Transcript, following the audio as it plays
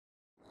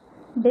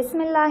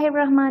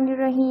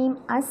Bismillahirrahmanirrahim.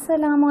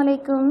 Assalamu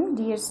alaikum,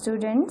 dear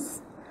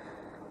students.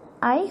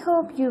 I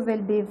hope you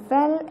will be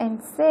well and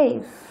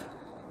safe.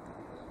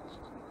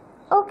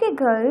 Okay,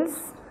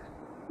 girls.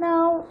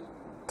 Now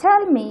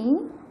tell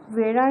me,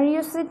 where are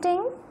you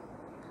sitting?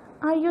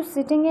 Are you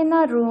sitting in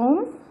a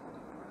room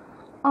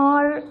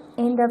or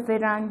in the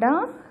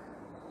veranda?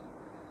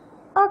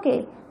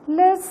 Okay,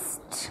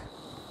 let's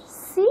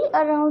see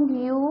around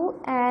you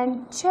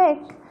and check.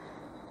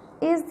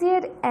 Is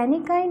there any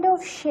kind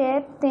of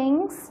shape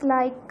things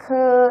like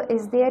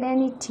is there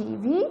any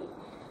TV?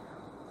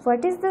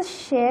 What is the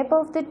shape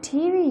of the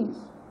TV?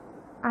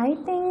 I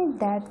think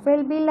that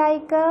will be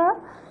like a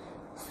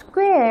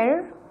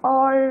square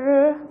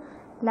or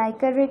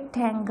like a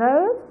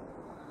rectangle.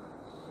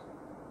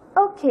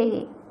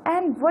 Okay,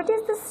 and what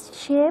is the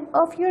shape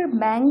of your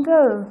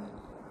bangle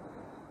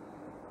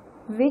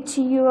which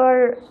you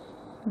are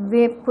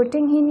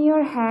putting in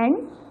your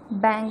hand?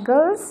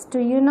 Bangles, do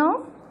you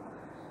know?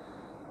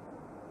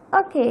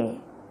 Okay,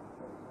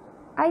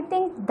 I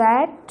think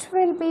that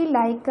will be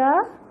like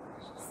a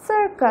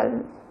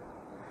circle.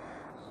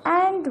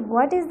 And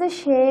what is the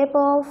shape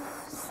of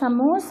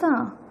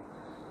samosa?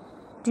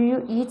 Do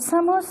you eat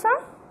samosa?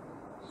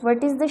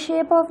 What is the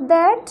shape of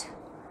that?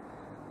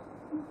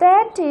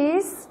 That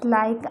is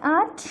like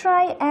a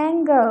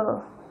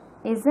triangle,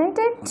 isn't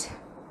it?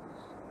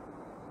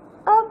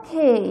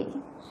 Okay,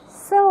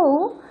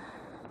 so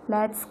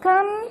let's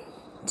come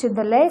to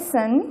the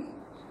lesson.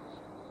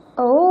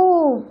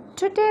 Oh,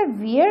 today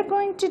we are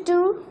going to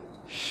do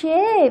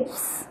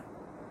shapes.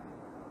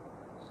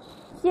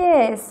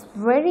 Yes,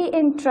 very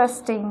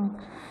interesting.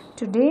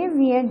 Today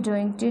we are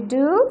doing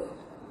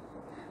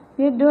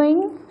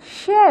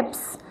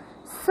shapes.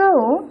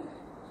 So,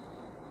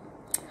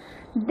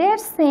 they're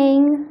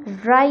saying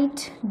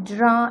write,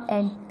 draw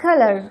and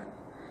color.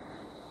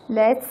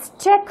 Let's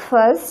check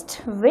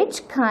first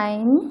which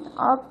kind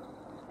of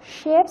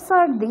shapes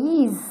are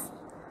these.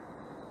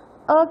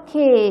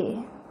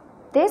 Okay.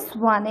 This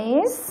one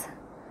is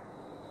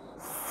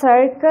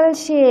circle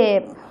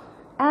shape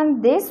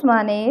and this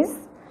one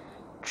is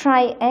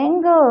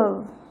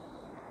triangle.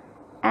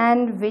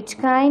 And which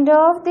kind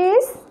of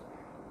this?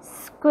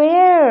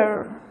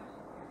 Square.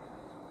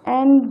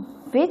 And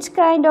which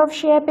kind of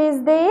shape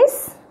is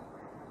this?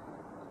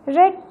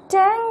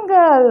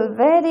 Rectangle.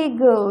 Very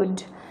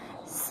good.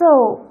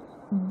 So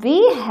we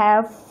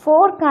have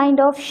 4 kind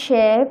of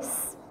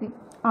shapes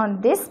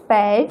on this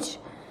page.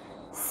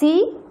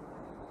 See?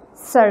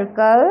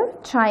 Circle,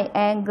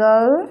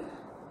 triangle,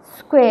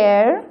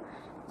 square,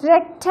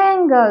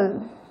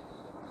 rectangle.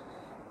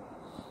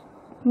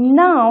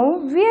 Now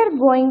we are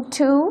going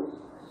to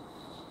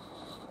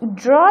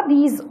draw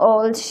these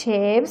all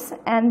shapes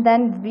and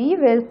then we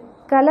will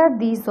color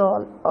these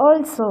all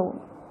also.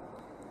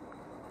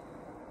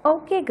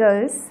 Okay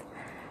girls,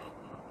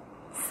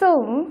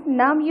 so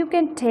now you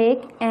can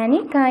take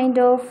any kind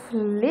of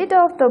lid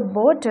of the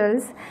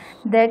bottles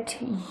that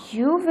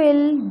you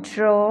will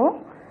draw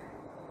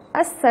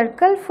a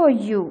circle for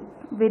you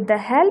with the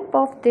help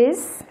of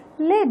this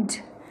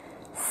lid.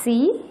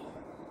 See,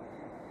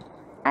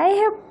 I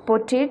have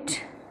put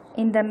it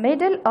in the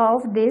middle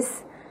of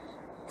this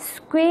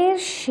square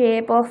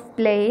shape of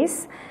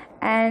place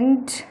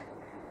and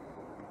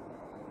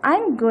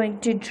I'm going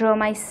to draw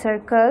my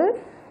circle.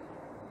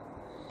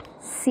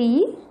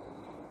 See,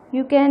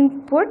 you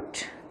can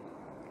put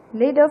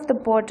lid of the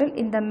bottle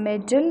in the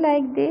middle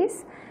like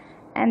this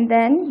and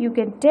then you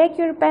can take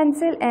your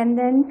pencil and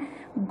then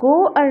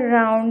go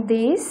around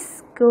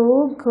this,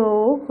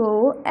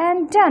 go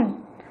and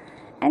done.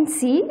 And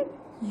see,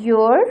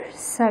 your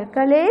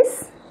circle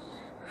is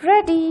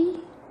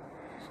ready.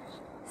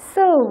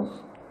 So,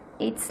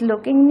 it's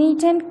looking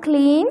neat and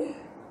clean,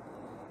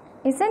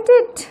 isn't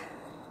it?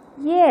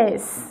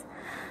 Yes.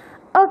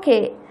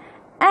 Okay,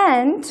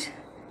 and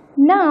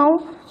now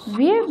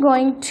we are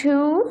going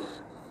to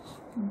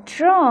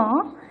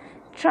draw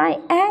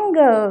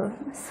triangle.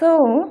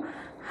 So,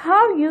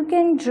 how you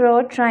can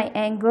draw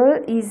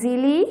triangle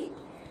easily?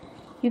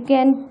 You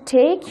can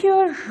take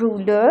your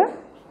ruler,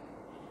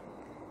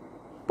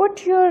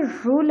 put your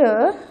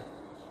ruler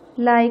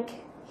like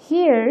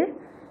here.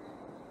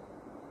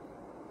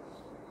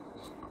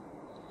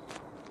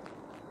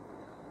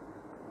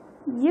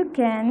 You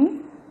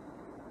can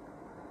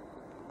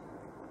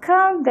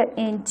count the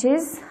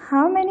inches,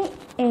 how many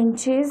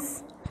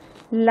inches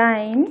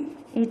line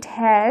it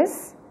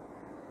has.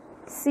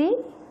 See?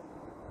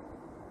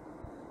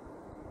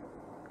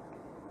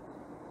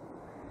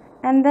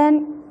 And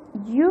then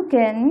you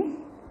can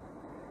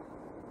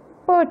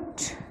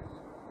put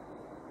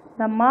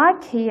the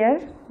mark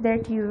here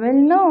that you will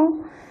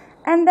know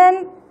and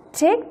then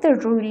take the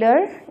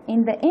ruler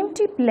in the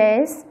empty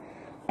place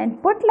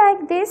and put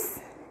like this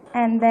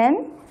and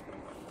then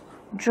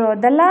draw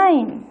the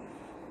line.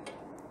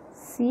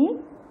 See,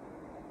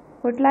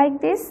 put like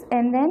this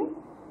and then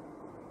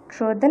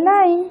draw the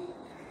line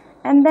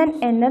and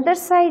then another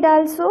side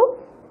also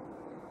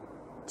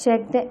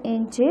check the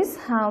inches,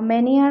 how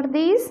many are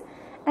these,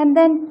 and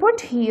then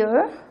put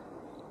here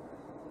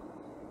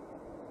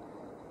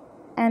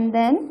and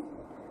then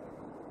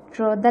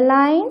draw the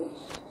line.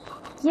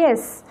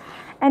 Yes,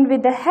 and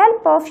with the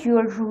help of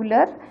your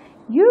ruler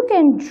you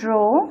can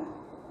draw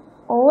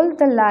all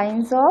the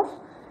lines of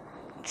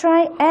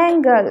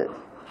triangle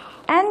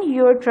and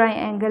your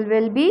triangle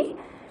will be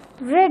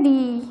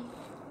ready.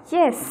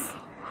 Yes,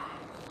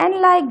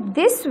 and like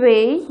this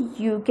way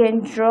you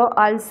can draw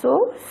also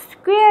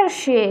square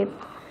shape.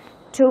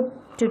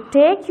 To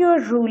take your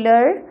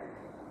ruler,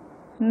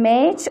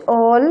 match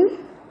all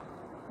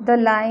the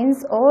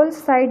lines, all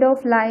side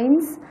of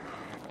lines,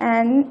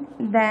 and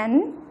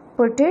then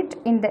put it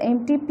in the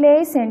empty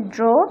place and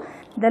draw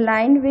the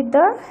line with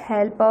the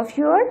help of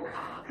your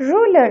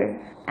ruler,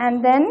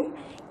 and then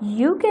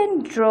you can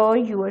draw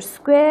your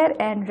square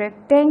and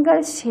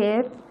rectangle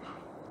shape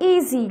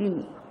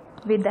easily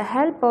with the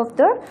help of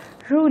the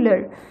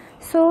ruler.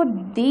 So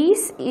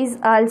this is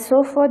also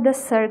for the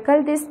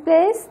circle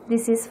displays,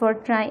 this is for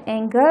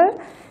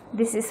triangle,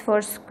 this is for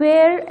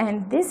square,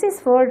 and this is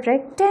for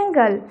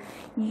rectangle.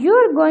 You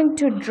are going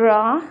to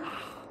draw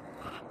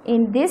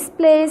in this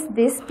place,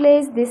 this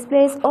place, this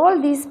place. All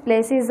these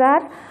places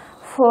are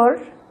for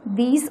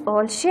these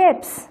all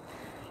shapes.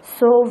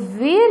 So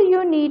where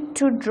you need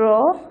to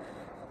draw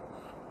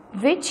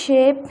which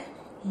shape,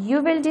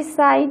 you will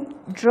decide,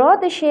 draw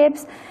the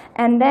shapes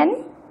and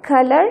then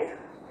color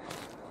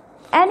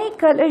any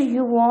color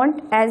you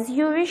want as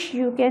you wish.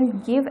 You can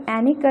give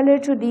any color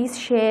to these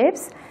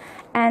shapes,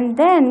 and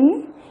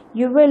then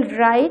you will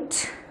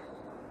write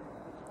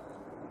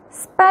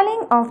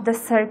spelling of the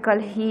circle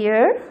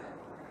here.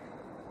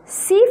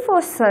 C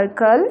for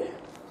circle,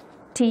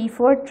 T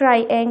for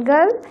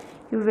triangle,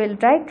 you will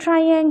write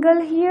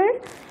triangle here.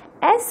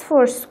 S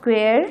for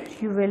square,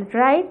 you will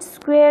write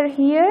square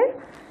here.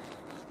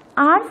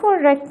 R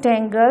for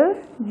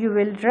rectangle, you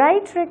will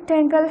write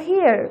rectangle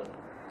here.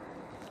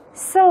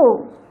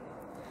 So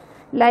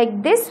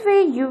like this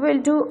way you will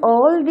do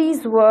all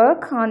these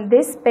work on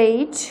this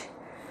page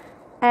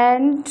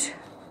and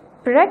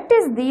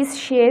practice these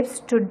shapes,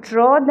 to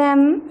draw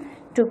them,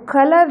 to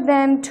color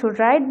them, to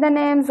write the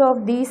names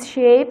of these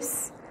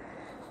shapes,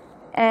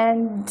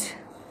 and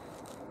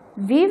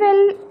we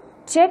will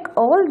check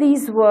all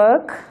these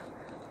work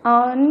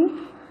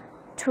on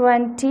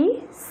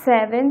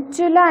 27th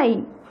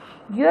July.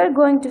 You are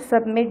going to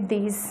submit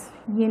these,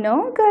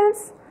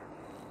 girls.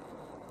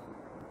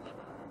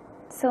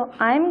 So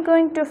I'm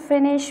going to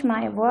finish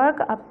my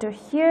work up to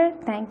here.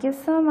 Thank you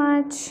so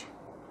much.